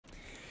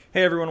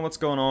Hey everyone, what's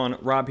going on?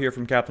 Rob here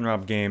from Captain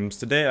Rob Games.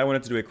 Today I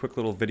wanted to do a quick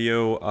little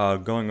video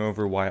going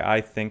over why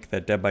I think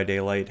that Dead by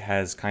Daylight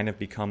has kind of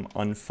become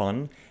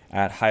unfun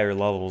at higher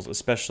levels,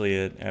 especially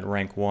at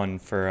rank 1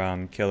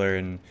 for Killer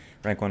and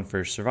rank 1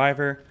 for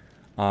Survivor.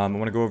 I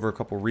want to go over a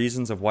couple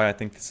reasons of why I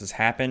think this has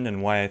happened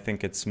and why I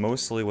think it's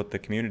mostly what the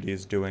community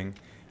is doing,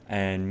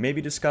 and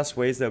maybe discuss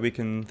ways that we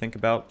can think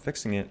about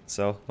fixing it.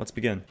 So let's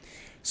begin.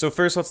 So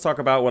first let's talk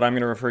about what I'm going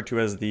to refer to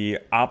as the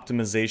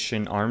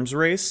optimization arms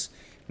race.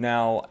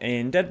 Now,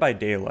 in Dead by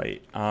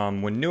Daylight,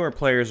 when newer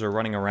players are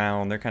running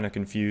around, they're kind of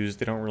confused,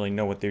 they don't really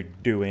know what they're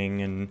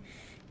doing, and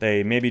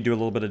they maybe do a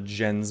little bit of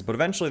gens, but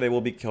eventually they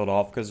will be killed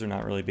off because they're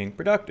not really being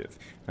productive.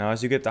 Now,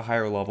 as you get to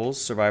higher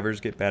levels, survivors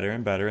get better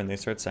and better, and they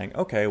start saying,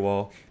 okay,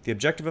 well, the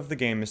objective of the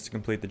game is to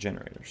complete the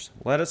generators.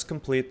 Let us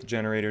complete the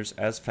generators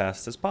as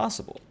fast as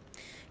possible.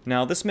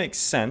 Now, this makes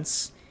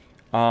sense,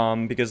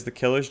 because the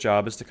killer's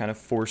job is to kind of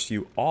force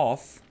you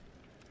off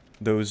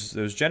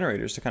those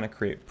generators to kind of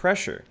create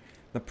pressure.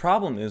 The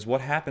problem is what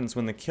happens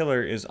when the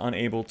killer is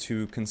unable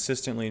to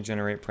consistently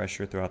generate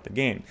pressure throughout the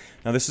game.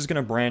 Now this is going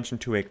to branch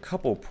into a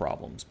couple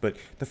problems, but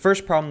the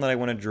first problem that I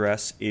want to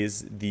address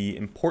is the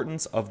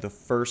importance of the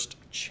first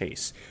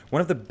chase.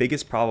 One of the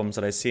biggest problems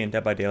that I see in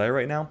Dead by Daylight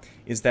right now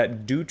is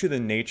that due to the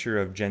nature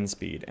of gen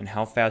speed and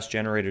how fast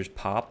generators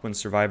pop when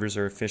survivors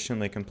are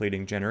efficiently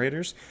completing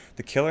generators,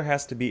 the killer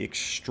has to be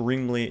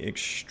extremely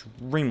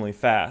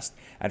fast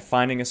at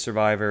finding a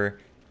survivor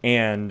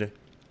and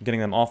getting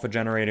them off a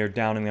generator,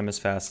 downing them as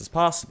fast as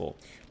possible.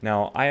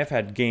 Now, I have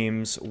had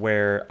games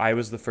where I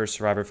was the first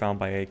survivor found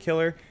by a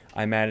killer.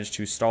 I managed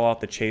to stall out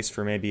the chase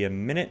for maybe a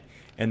minute,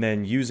 and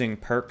then using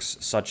perks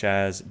such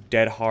as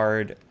Dead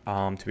Hard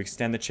to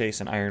extend the chase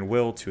and Iron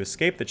Will to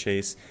escape the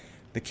chase,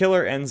 the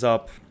killer ends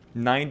up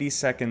 90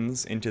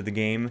 seconds into the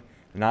game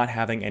not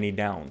having any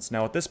downs.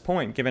 Now, at this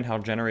point, given how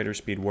generator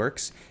speed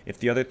works, if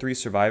the other 3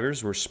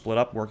 survivors were split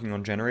up working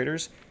on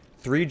generators,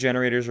 3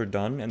 generators are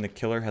done, and the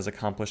killer has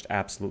accomplished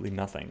absolutely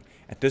nothing.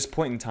 At this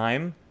point in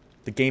time,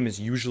 the game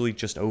is usually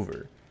just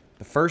over.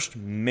 The first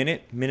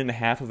minute and a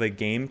half of a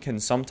game can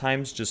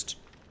sometimes just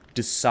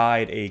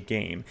decide a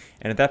game.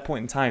 And at that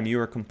point in time, you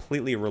are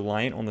completely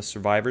reliant on the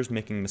survivors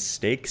making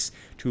mistakes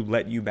to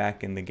let you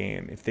back in the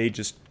game. If they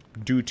just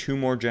do 2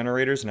 more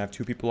generators and have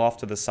 2 people off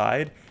to the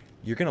side,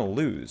 you're going to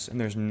lose, and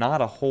there's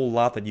not a whole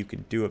lot that you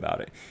can do about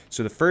it.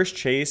 So the first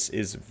chase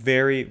is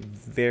very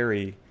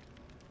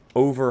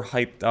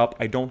overhyped up.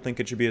 I don't think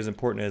it should be as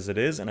important as it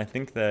is, and I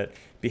think that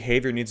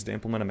behavior needs to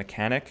implement a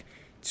mechanic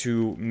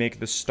to make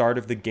the start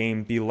of the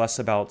game be less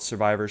about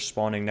survivors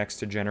spawning next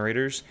to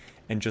generators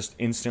and just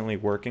instantly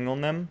working on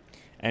them,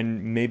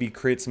 and maybe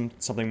create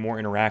something more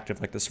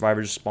interactive, like the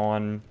survivors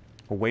spawn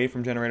away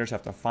from generators,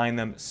 have to find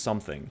them,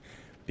 something.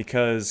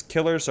 Because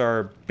killers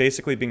are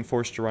basically being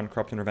forced to run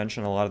corrupt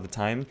intervention a lot of the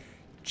time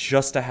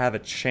just to have a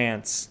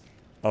chance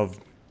of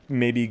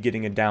maybe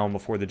getting it down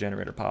before the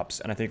generator pops,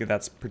 and I think that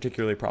that's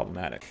particularly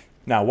problematic.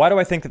 Now, why do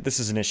I think that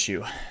this is an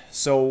issue?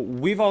 So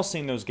we've all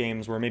seen those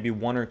games where maybe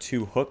 1 or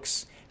 2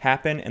 hooks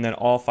happen and then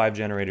all 5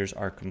 generators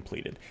are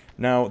completed.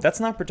 Now, that's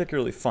not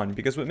particularly fun,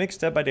 because what makes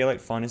Dead by Daylight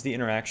fun is the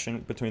interaction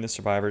between the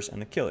survivors and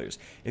the killers.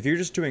 If you're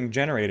just doing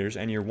generators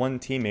and your one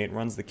teammate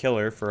runs the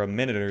killer for a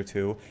minute or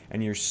 2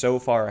 and you're so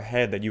far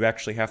ahead that you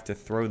actually have to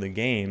throw the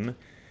game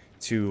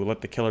to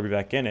let the killer be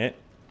back in it,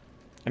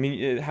 I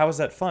mean, how is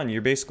that fun?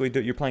 You're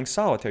playing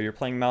solitaire, you're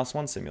playing Mouse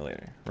 1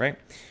 Simulator, right?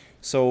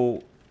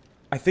 So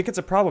I think it's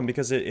a problem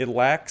because it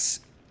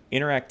lacks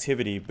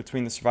interactivity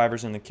between the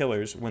survivors and the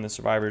killers when the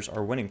survivors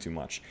are winning too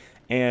much.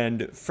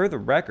 And for the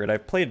record,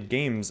 I've played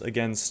games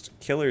against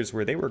killers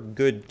where they were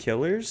good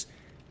killers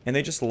and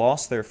they just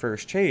lost their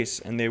first chase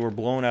and they were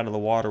blown out of the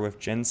water with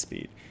gen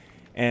speed.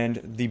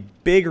 And the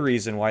big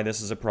reason why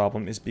this is a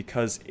problem is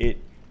because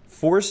it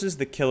forces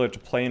the killer to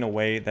play in a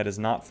way that is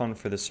not fun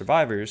for the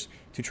survivors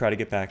to try to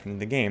get back into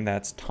the game.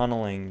 That's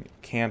tunneling,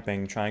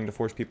 camping, trying to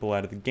force people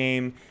out of the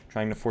game,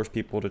 trying to force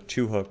people to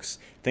 2 hooks,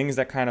 things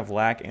that kind of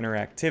lack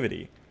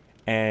interactivity.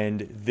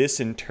 And this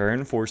in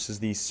turn forces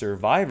the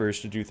survivors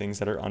to do things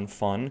that are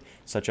unfun,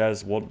 such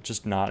as, well,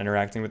 just not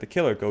interacting with the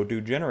killer. Go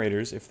do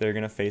generators if they're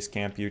going to face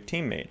camp your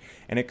teammate.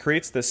 And it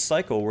creates this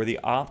cycle where the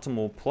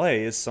optimal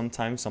play is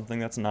sometimes something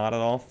that's not at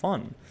all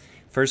fun.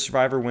 First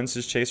survivor wins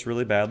his chase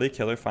really badly,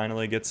 killer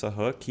finally gets a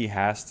hook, he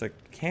has to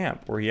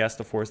camp, or he has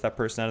to force that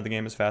person out of the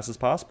game as fast as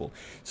possible.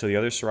 So the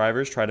other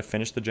survivors try to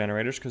finish the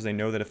generators because they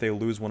know that if they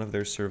lose one of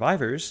their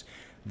survivors,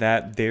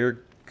 that they're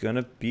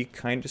gonna be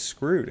kind of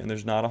screwed, and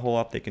there's not a whole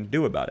lot they can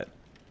do about it.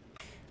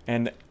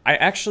 And I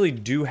actually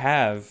do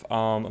have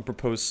a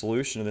proposed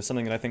solution to this,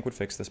 something that I think would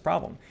fix this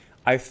problem.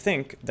 I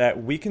think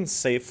that we can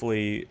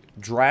safely,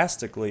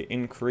 drastically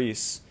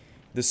increase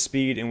the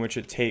speed in which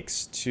it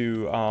takes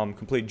to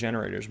complete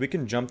generators. We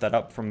can jump that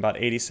up from about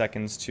 80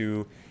 seconds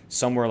to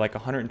somewhere like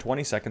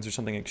 120 seconds or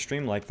something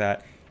extreme like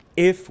that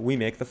if we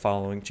make the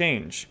following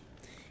change.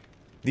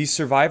 These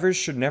survivors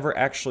should never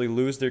actually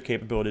lose their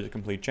capability to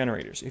complete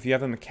generators. If you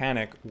have a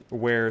mechanic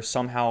where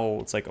somehow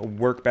it's like a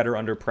work better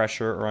under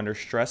pressure or under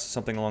stress,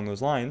 something along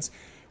those lines,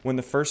 when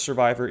the first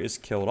survivor is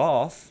killed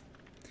off,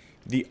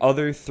 the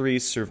other 3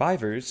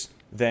 survivors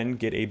then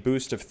get a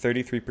boost of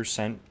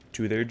 33%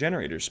 to their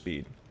generator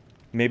speed,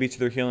 maybe to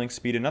their healing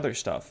speed and other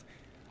stuff.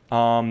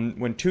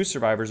 When 2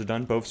 survivors are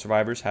done, both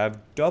survivors have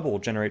double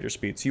generator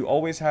speed. So you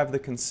always have the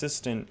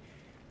consistent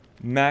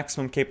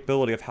maximum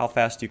capability of how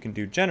fast you can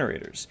do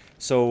generators.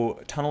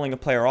 So tunneling a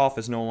player off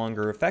is no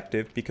longer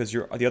effective because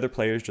the other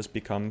players just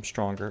become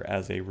stronger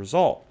as a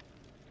result.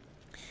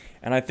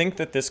 And I think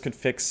that this could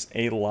fix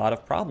a lot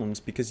of problems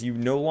because you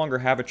no longer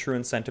have a true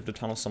incentive to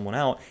tunnel someone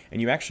out,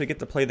 and you actually get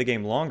to play the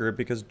game longer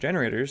because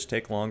generators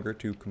take longer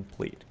to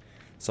complete.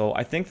 So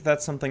I think that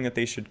that's something that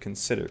they should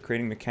consider,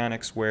 creating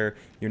mechanics where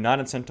you're not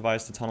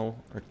incentivized to tunnel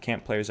or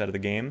camp players out of the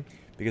game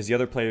because the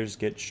other players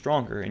get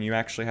stronger and you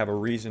actually have a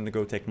reason to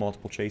go take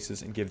multiple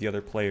chases and give the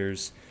other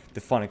players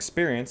the fun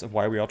experience of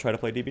why we all try to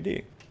play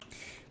DBD.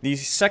 The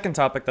second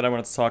topic that I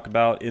wanted to talk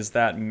about is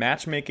that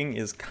matchmaking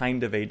is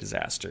kind of a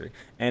disaster.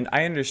 And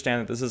I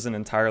understand that this isn't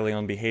entirely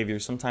on behavior.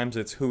 Sometimes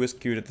it's who is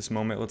queued at this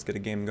moment, let's get a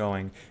game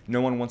going. No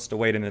one wants to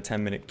wait in a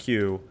 10-minute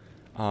queue.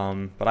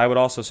 But I would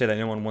also say that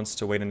no one wants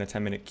to wait in a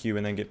 10-minute queue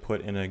and then get put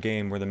in a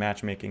game where the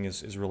matchmaking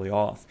is really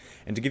off.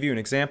 And to give you an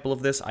example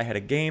of this, I had a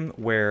game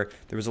where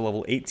there was a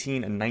level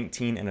 18, a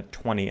 19, and a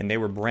 20, and they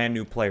were brand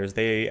new players.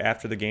 They,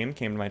 after the game,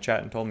 came to my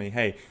chat and told me,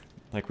 hey,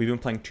 like, we've been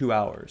playing 2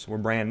 hours, we're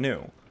brand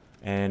new.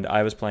 And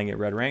I was playing at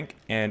red rank,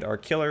 and our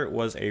killer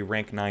was a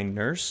rank 9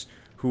 nurse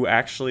who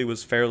actually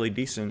was fairly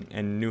decent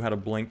and knew how to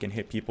blink and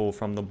hit people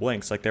from the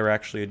blinks. Like, they were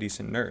actually a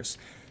decent nurse.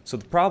 So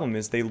the problem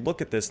is they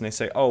look at this and they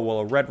say, oh, well,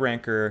 a red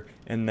ranker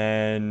and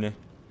then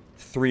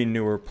 3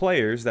 newer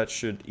players, that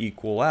should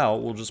equal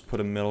out. We'll just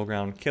put a middle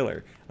ground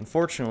killer.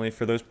 Unfortunately,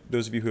 for those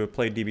of you who have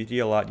played DBD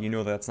a lot, you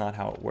know that's not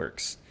how it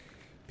works.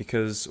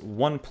 Because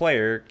 1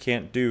 player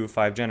can't do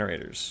 5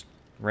 generators,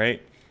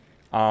 right?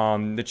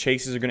 The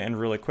chases are going to end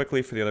really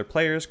quickly for the other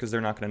players because they're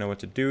not going to know what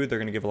to do. They're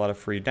going to give a lot of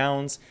free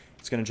downs.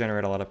 It's going to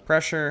generate a lot of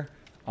pressure.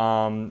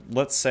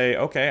 Let's say,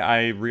 okay,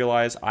 I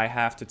realize I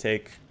have to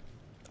take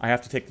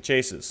the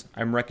chases.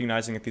 I'm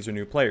recognizing that these are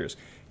new players.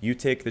 You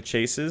take the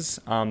chases,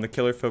 the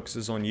killer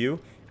focuses on you,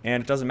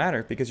 and it doesn't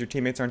matter because your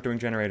teammates aren't doing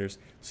generators.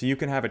 So you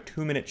can have a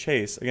 2-minute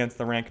chase against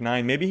the rank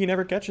 9. Maybe he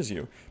never catches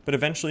you, but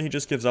eventually he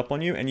just gives up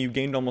on you and you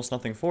gained almost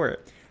nothing for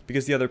it.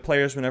 Because the other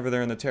players, whenever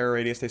they're in the terror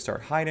radius, they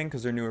start hiding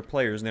because they're newer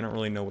players and they don't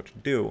really know what to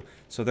do.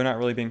 So they're not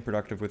really being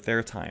productive with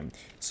their time.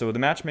 So the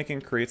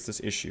matchmaking creates this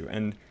issue.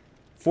 And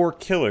for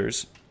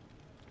killers,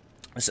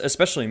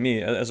 especially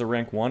me as a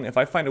rank 1, if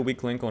I find a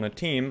weak link on a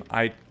team,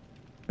 I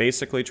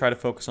basically try to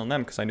focus on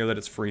them because I know that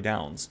it's free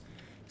downs.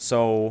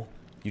 So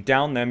you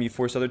down them, you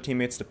force other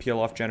teammates to peel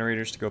off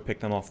generators to go pick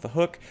them off the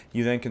hook.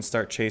 You then can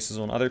start chases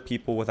on other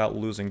people without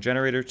losing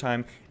generator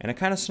time, and it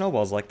kind of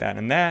snowballs like that,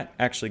 and that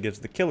actually gives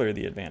the killer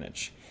the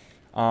advantage.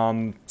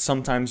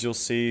 Sometimes you'll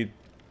see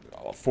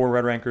 4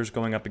 red rankers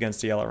going up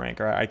against a yellow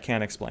ranker. I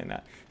can't explain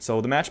that.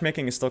 So the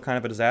matchmaking is still kind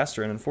of a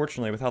disaster, and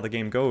unfortunately with how the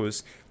game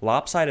goes,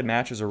 lopsided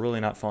matches are really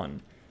not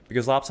fun.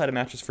 Because lopsided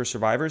matches for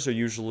survivors are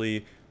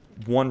usually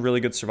 1 really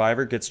good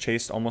survivor gets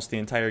chased almost the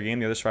entire game.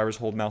 The other survivors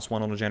hold mouse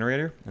 1 on a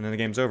generator, and then the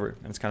game's over,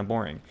 and it's kind of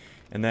boring.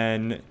 And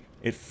then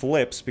it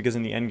flips because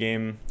in the end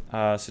game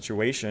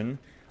situation,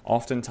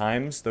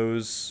 oftentimes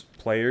those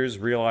players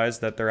realize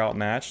that they're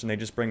outmatched and they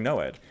just bring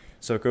no-ed.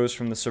 So it goes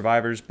from the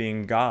survivors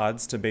being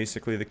gods to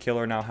basically the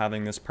killer now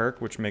having this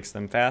perk, which makes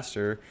them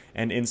faster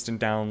and instant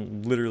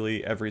down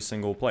literally every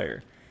single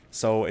player.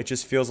 So it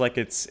just feels like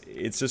it's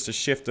just a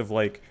shift of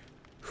like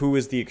who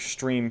is the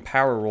extreme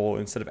power role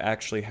instead of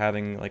actually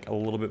having like a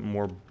little bit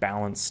more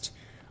balanced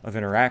of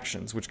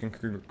interactions, which can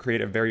create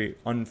a very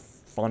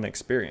unfun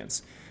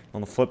experience.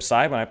 On the flip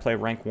side, when I play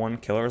rank 1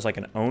 killers like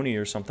an Oni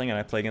or something and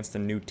I play against a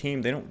new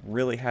team, they don't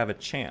really have a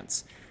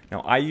chance. Now,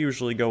 I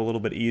usually go a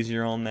little bit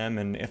easier on them,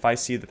 and if I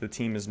see that the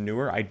team is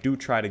newer, I do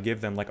try to give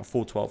them like a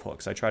full 12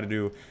 hooks. I try to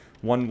do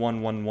 1,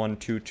 1, 1, 1,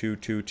 2, 2,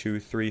 2, 2,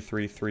 3,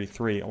 3, 3,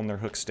 3 on their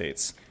hook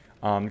states.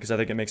 Because I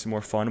think it makes it more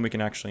fun and we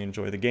can actually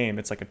enjoy the game.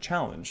 It's like a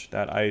challenge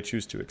that I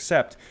choose to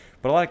accept,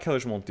 but a lot of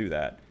killers won't do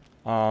that.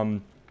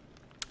 And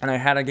I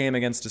had a game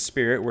against a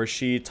Spirit where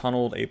she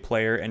tunneled a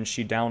player and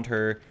she downed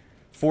her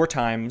 4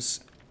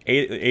 times,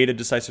 8 a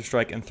decisive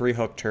strike, and 3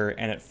 hooked her,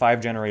 and at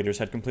 5 generators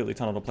had completely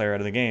tunneled a player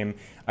out of the game.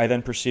 I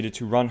then proceeded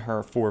to run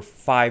her for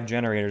 5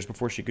 generators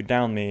before she could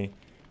down me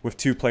with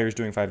 2 players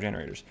doing 5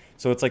 generators.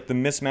 So it's like the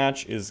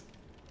mismatch is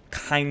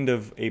kind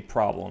of a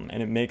problem,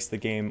 and it makes the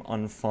game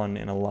unfun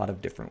in a lot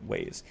of different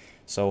ways.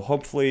 So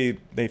hopefully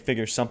they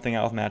figure something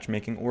out with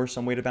matchmaking or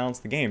some way to balance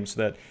the game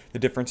so that the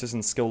differences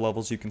in skill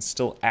levels you can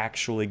still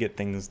actually get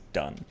things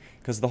done.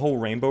 Because the whole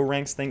rainbow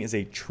ranks thing is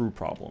a true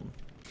problem.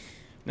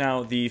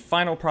 Now, the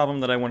final problem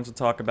that I wanted to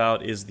talk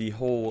about is the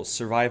whole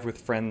survive with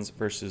friends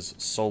versus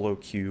solo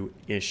queue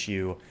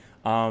issue.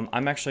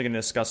 I'm actually going to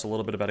discuss a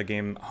little bit about a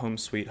game, Home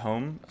Sweet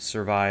Home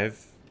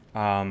Survive,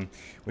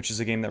 which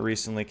is a game that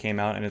recently came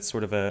out, and it's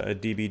sort of a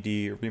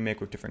DBD remake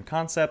with different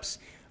concepts.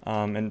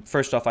 And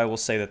first off, I will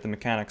say that the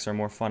mechanics are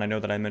more fun. I know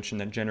that I mentioned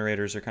that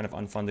generators are kind of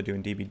unfun to do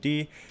in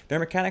DBD. Their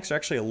mechanics are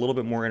actually a little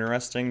bit more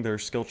interesting. Their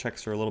skill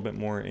checks are a little bit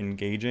more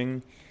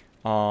engaging.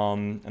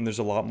 And there's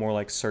a lot more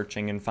like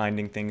searching and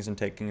finding things and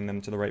taking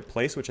them to the right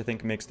place, which I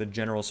think makes the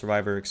general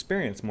survivor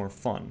experience more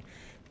fun.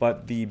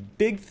 But the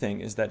big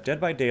thing is that Dead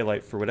by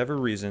Daylight, for whatever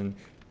reason,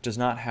 does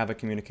not have a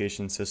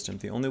communication system.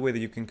 The only way that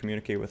you can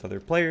communicate with other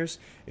players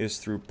is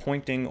through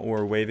pointing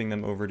or waving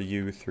them over to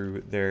you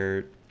through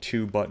their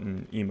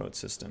 2-button emote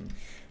system.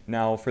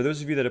 Now, for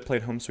those of you that have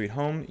played Home Sweet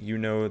Home, you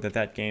know that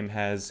that game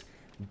has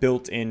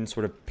built-in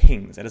sort of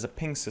pings. It has a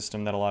ping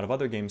system that a lot of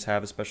other games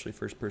have, especially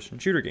first-person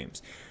shooter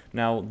games.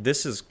 Now,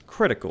 this is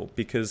critical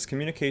because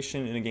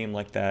communication in a game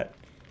like that,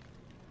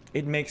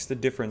 it makes the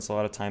difference a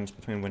lot of times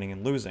between winning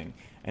and losing.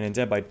 And in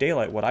Dead by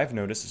Daylight, what I've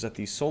noticed is that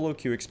the solo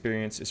queue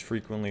experience is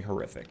frequently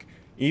horrific.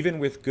 Even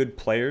with good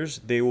players,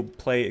 they will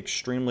play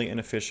extremely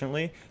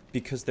inefficiently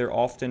because they're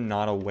often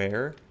not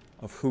aware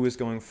of who is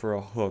going for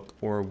a hook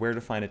or where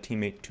to find a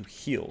teammate to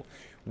heal.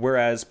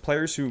 Whereas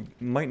players who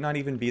might not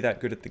even be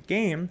that good at the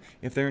game,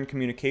 if they're in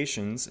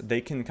communications,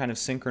 they can kind of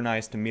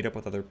synchronize to meet up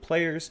with other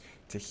players,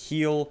 to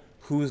heal,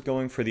 who's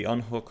going for the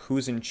unhook,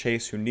 who's in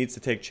chase, who needs to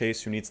take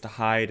chase, who needs to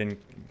hide and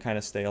kind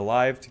of stay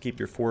alive to keep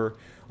your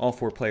all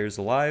four players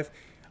alive.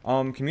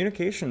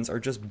 Communications are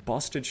just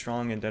busted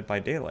strong in Dead by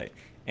Daylight.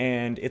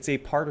 And it's a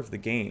part of the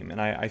game, and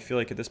I feel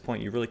like at this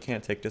point you really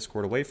can't take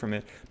Discord away from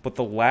it, but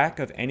the lack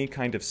of any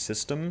kind of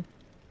system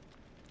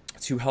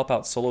to help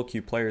out solo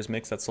queue players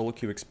makes that solo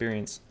queue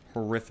experience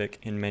horrific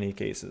in many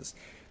cases.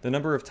 The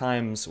number of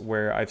times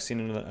where I've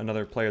seen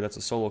another player that's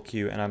a solo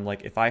queue and I'm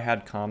like, if I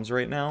had comms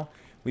right now,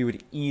 we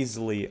would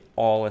easily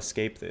all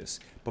escape this.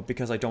 But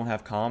because I don't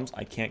have comms,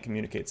 I can't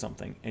communicate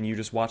something. And you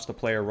just watch the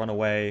player run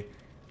away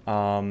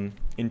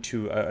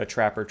into a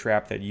trap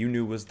that you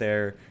knew was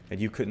there, that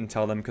you couldn't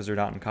tell them because they're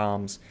not in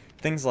comms.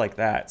 Things like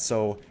that.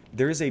 So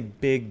there is a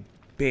big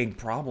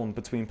problem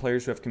between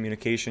players who have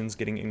communications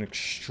getting an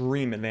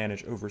extreme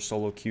advantage over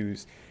solo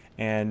queues.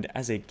 And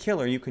as a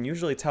killer, you can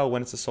usually tell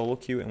when it's a solo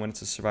queue and when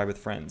it's a survive with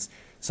friends.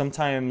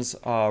 Sometimes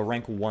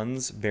rank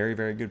 1's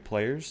very good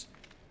players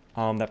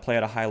that play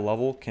at a high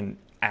level can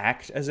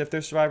act as if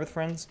they're survive with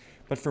friends,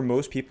 but for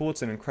most people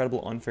it's an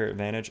incredible unfair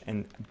advantage,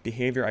 and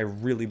behavior I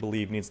really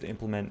believe needs to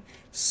implement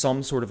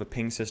some sort of a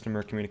ping system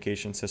or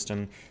communication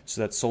system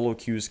so that solo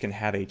queues can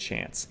have a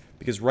chance.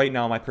 Because right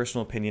now my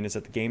personal opinion is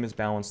that the game is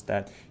balanced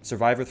that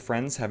survive with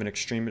friends have an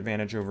extreme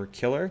advantage over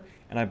killer,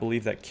 and I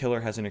believe that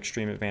killer has an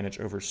extreme advantage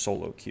over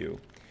solo queue.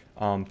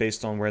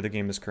 Based on where the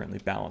game is currently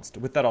balanced.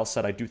 With that all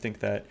said, I do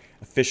think that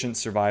efficient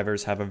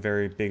survivors have a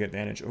very big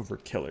advantage over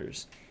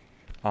killers.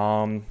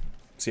 So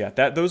yeah,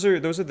 those are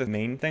the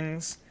main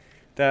things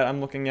that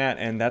I'm looking at,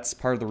 and that's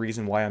part of the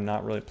reason why I'm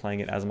not really playing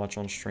it as much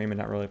on stream and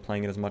not really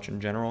playing it as much in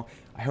general.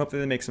 I hope that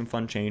they make some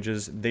fun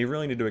changes. They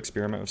really need to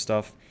experiment with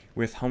stuff.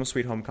 With Home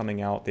Sweet Home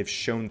coming out, they've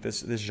shown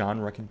this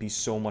genre can be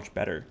so much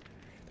better,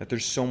 that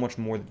there's so much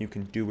more that you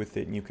can do with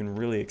it, and you can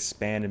really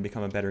expand and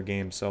become a better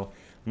game. So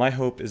my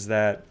hope is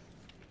that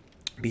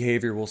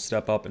behavior will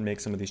step up and make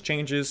some of these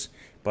changes,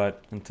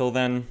 but until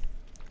then,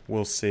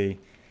 we'll see.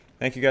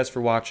 Thank you guys for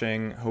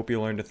watching. Hope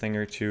you learned a thing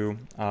or two.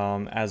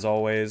 As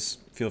always,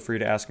 feel free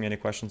to ask me any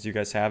questions you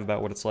guys have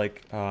about what it's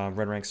like,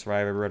 Red Rank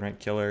Survivor, Red Rank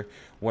Killer,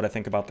 what I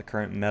think about the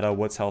current meta,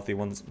 what's healthy,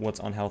 what's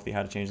unhealthy,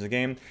 how to change the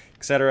game,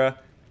 etc.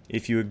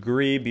 If you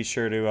agree, be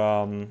sure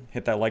to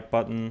hit that like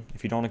button.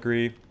 If you don't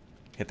agree,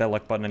 hit that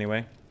like button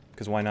anyway,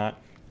 because why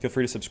not? Feel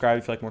free to subscribe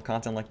if you like more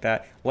content like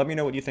that. Let me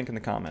know what you think in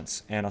the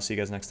comments, and I'll see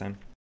you guys next time.